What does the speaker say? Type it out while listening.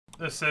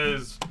This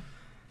is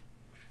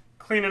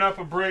cleaning up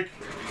a break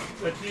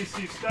that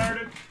DC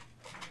started.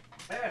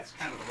 That's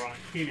kind of the wrong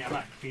cleaning. I'm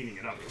not cleaning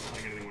it up. It's not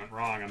like anything went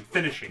wrong. I'm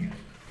finishing it.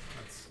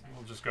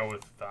 We'll just go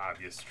with the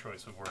obvious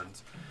choice of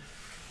words.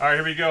 All right,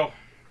 here we go.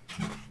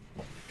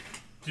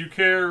 Do you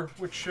care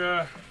which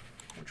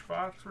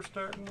box we're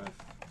starting with?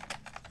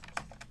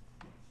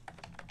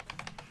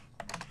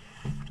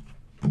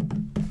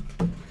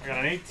 I got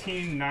an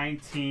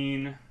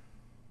 1819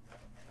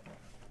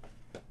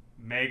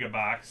 mega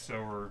box, so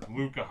we're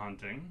Luka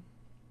hunting.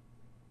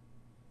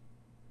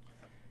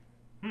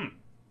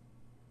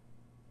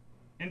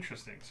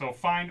 Interesting. So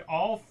find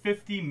all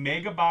 50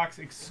 mega box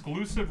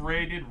exclusive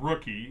rated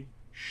rookie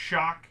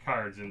shock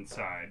cards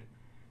inside,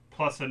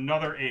 plus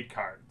another 8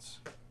 cards.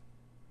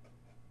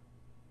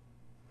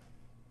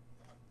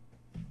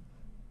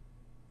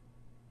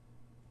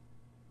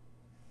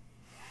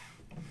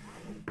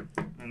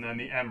 And then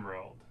the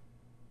Emerald.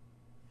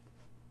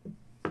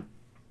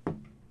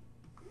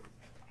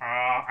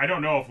 I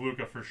don't know if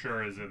Luka for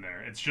sure is in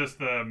there. It's just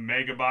the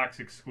mega box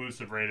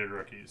exclusive rated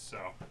rookies, so.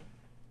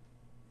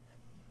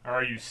 Or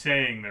are you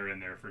saying they're in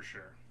there for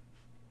sure?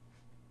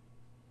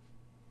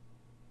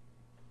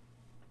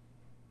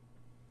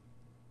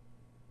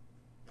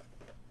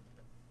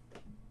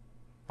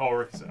 Oh,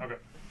 rookies. Okay.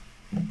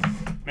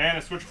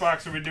 Man, which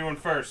box are we doing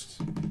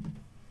first?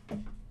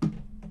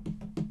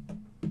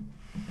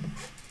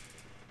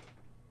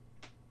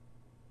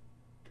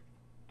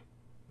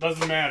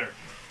 Doesn't matter.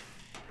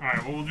 All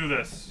right, well, we'll do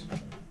this.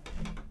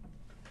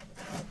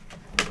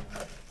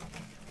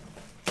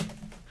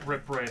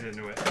 Rip right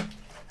into it.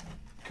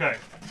 Okay.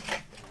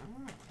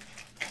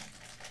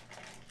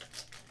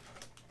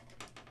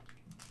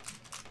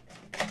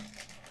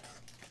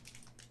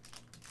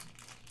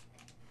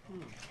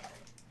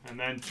 And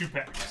then 2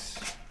 packs.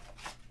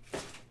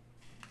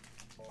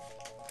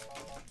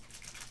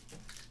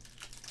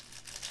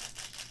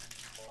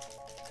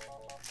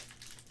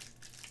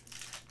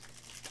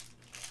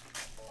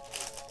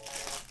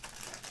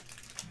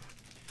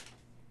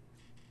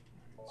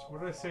 What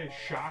did I say?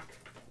 Shock?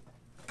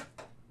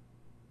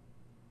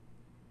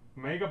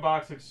 Mega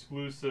box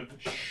exclusive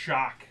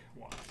shock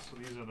ones. So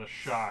these are the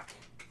shock.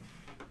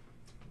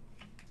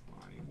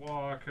 Lonnie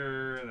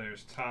Walker.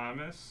 There's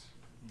Thomas.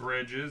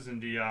 Bridges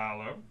and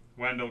Diallo.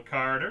 Wendell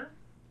Carter.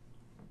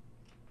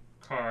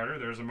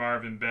 There's a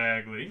Marvin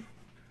Bagley.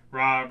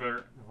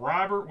 Robert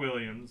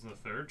Williams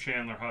III.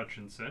 Chandler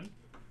Hutchinson.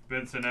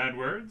 Vincent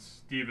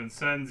Edwards. Steven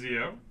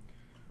Senzio.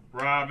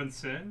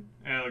 Robinson,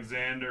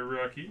 Alexander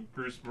rookie,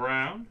 Bruce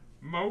Brown,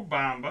 Mo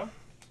Bamba,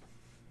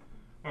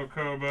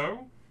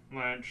 Okobo,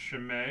 Lance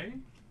Chimay.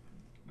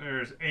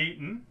 There's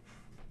Ayton,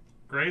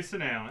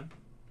 Grayson Allen,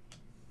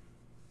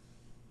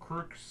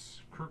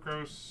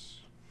 Krukos,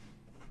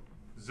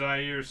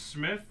 Zaire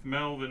Smith,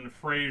 Melvin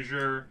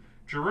Frazier,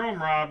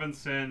 Jerome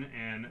Robinson,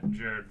 and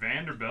Jared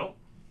Vanderbilt.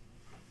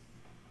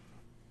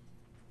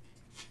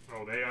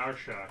 Oh, they are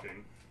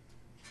shocking.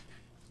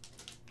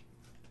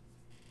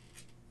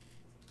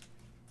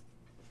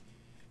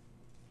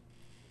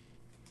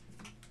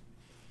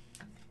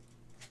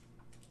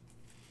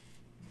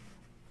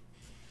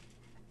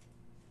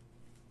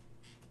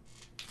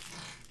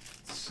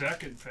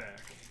 Second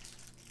pack.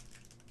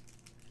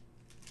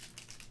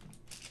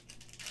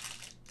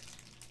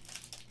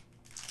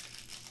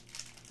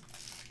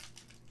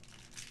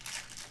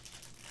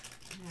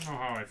 I don't know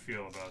how I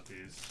feel about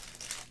these.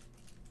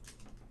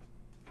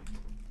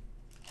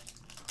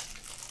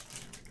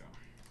 There we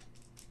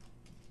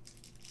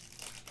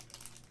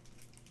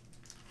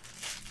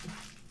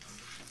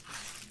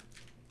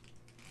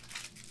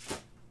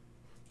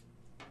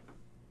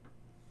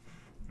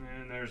go.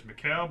 And there's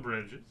Mikal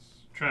Bridges.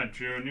 Trent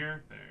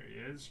Jr., there he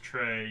is.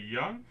 Trae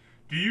Young.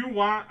 Do you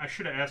want, I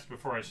should have asked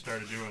before I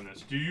started doing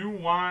this, do you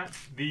want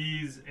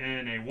these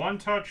in a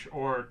one-touch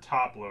or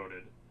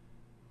top-loaded?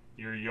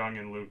 You're Young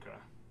and Luka.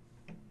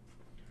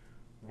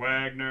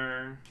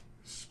 Wagner,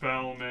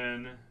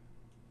 Spellman.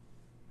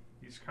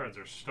 These cards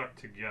are stuck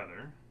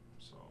together,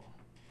 so.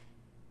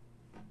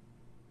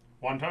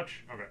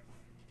 One-touch? Okay.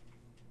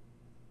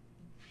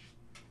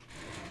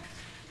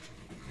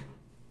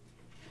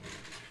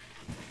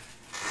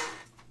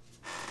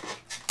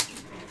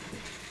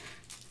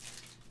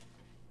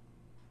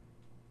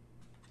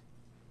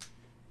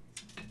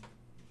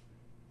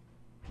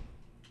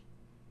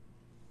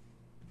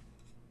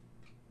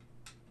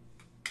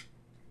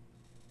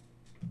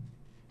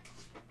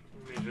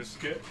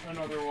 Just get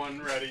another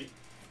one ready.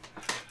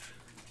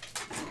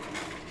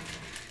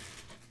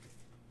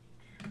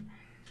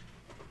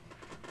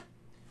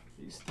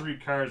 These 3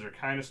 cards are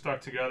kind of stuck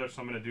together,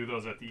 so I'm going to do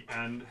those at the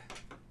end.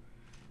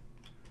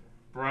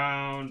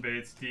 Brown,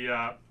 Bates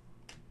Diop,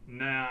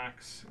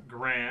 Knox,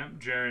 Graham,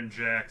 Jaren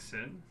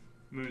Jackson,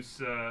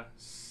 Musa,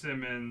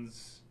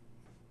 Simmons,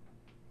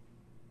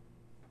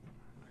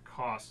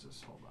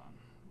 Costas. Hold on.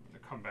 I'm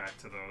going to come back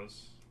to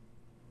those.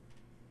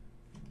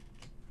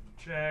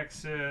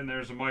 Jackson,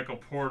 there's a Michael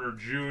Porter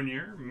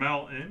Jr.,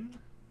 Melton,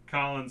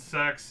 Colin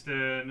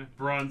Sexton,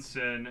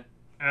 Brunson,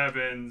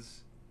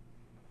 Evans,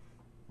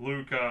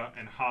 Luka,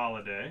 and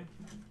Holiday.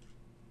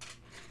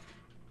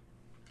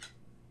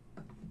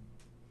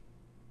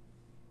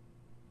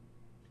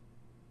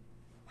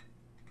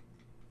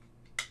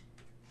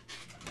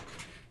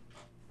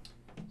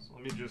 So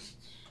let me just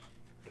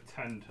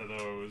attend to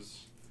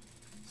those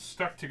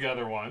stuck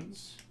together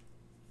ones.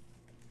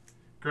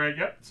 Great,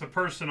 yep, it's a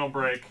personal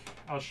break.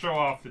 I'll show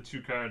off the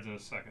 2 cards in a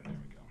second. There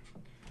we go.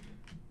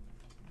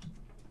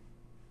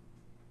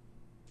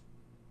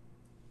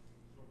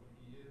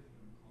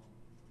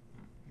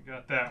 We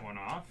got that one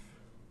off.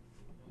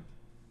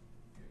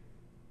 There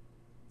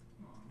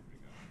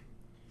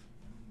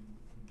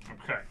we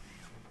go. Okay.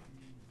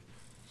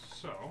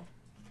 So,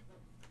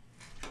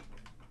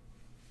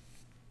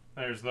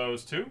 there's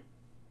those 2.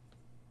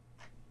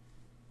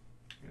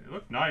 They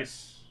look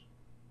nice.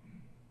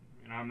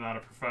 I'm not a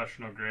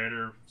professional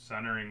grader.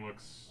 Centering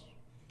looks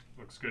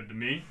good to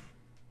me.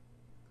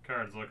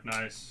 Cards look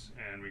nice,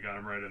 and we got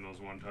them right in those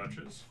 1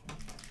 touches.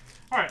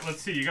 All right,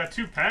 let's see. You got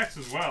 2 packs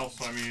as well,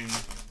 so I mean,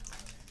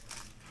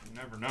 you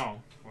never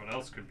know what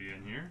else could be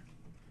in here.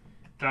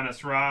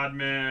 Dennis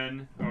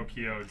Rodman,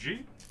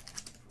 Okioji.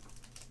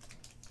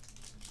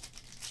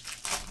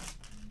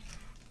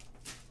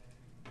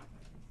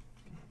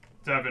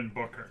 Devin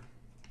Booker.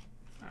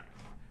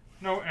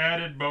 No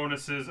added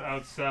bonuses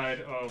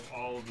outside of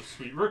all of the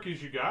sweet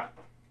rookies you got.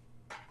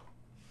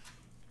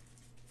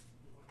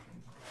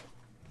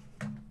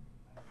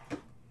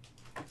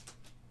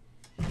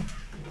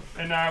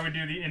 And now we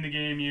do the in the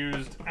game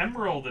used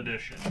Emerald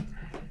Edition.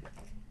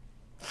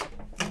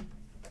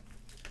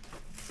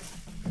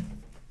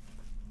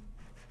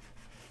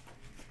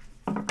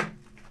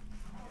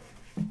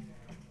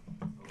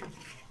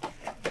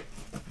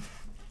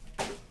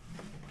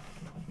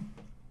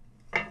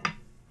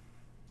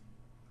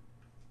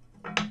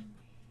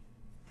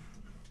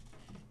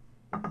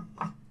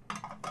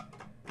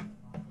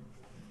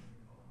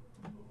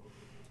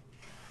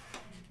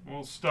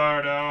 We'll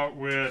start out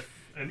with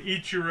an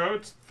Ichiro.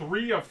 It's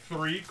 3 of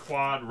 3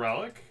 quad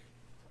relic.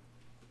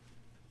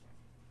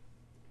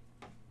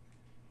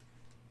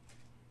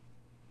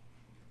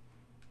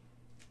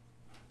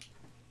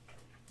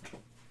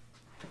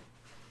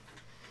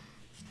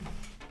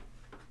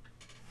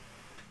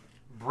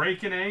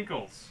 Breaking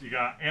ankles. You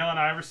got Allen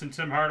Iverson,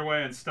 Tim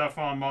Hardaway, and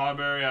Stephon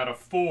Marbury out of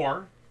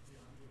 4.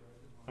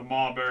 The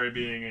Marbury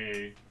being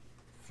a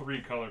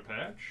 3-color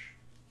patch.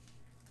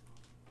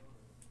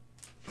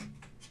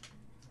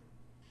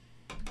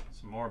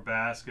 More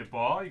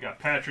basketball. You got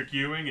Patrick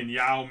Ewing and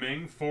Yao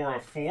Ming, 4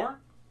 of 4.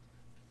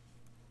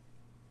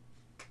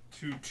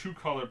 2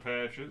 2-color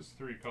patches,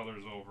 3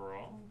 colors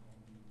overall.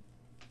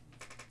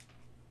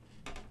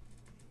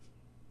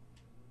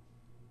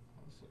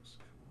 This looks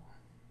cool.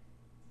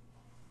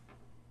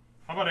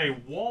 How about a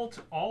Walt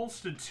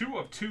Alston 2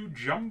 of 2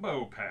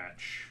 jumbo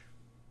patch?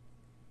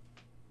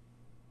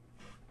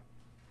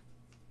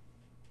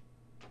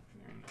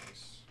 Very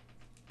nice.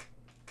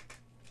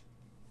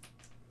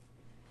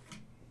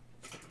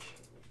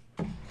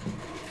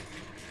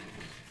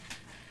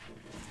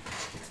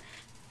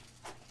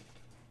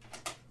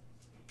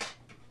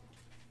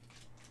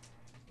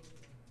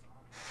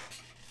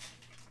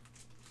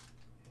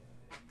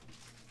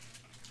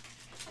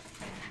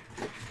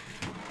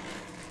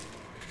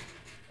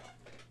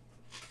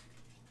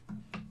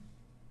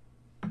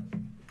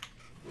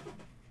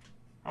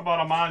 How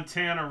about a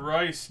Montana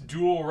Rice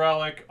dual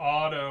relic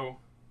auto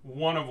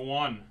 1 of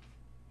 1?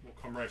 We'll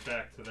come right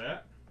back to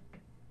that.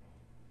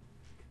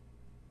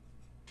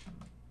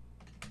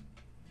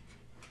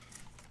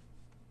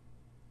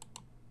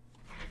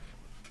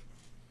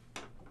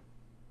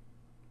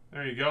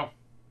 There you go.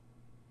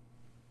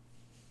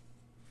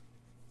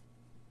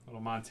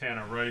 Little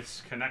Montana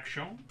Rice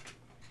connection.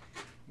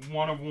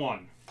 1 of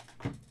 1.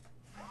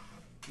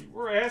 You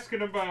were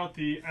asking about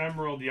the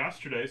Emerald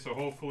yesterday, so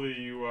hopefully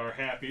you are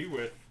happy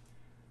with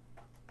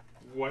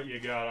what you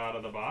got out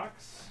of the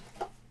box.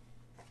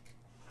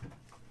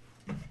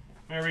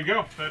 There we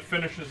go. That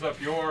finishes up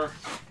your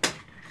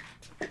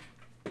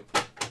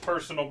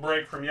personal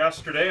break from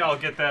yesterday. I'll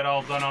get that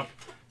all done up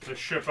to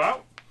ship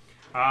out.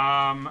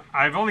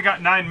 I've only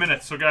got 9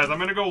 minutes, so guys, I'm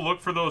going to go look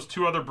for those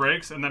 2 other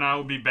breaks, and then I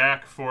will be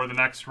back for the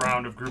next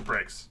round of group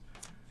breaks.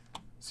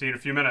 See you in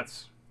a few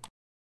minutes.